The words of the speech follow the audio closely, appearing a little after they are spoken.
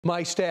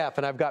my staff,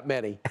 and I've got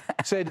many,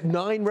 said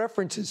 9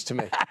 references to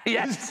me.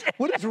 Yes.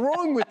 What is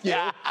wrong with you?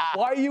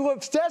 Why are you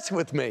obsessed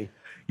with me?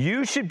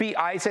 You should be,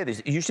 I say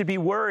this, you should be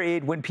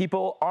worried when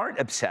people aren't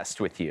obsessed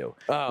with you,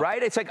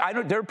 right? It's like,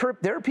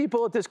 there are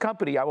people at this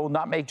company I will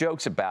not make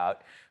jokes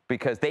about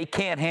because they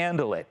can't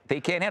handle it. They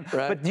can't handle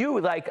it. Right. But you,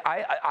 like,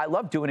 I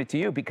love doing it to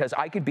you because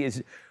I could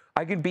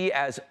be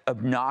as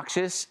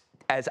obnoxious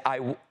as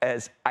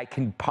I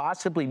can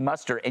possibly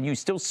muster, and you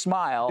still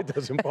smile. It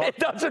doesn't bother. It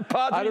doesn't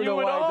bother I don't know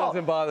you at why all. it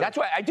doesn't bother. That's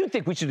why I do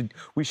think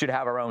we should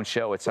have our own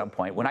show at some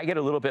point. When I get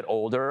a little bit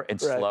older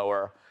and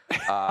slower.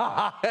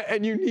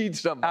 And you need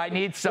something. I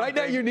need something. Right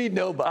now, you need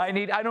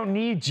nobody. I don't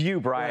need you,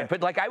 Brian. Right.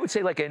 But like I would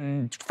say, like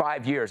in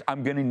 5 years,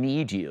 I'm going to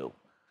need you.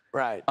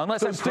 Right.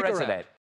 Unless So I'm stick president. around.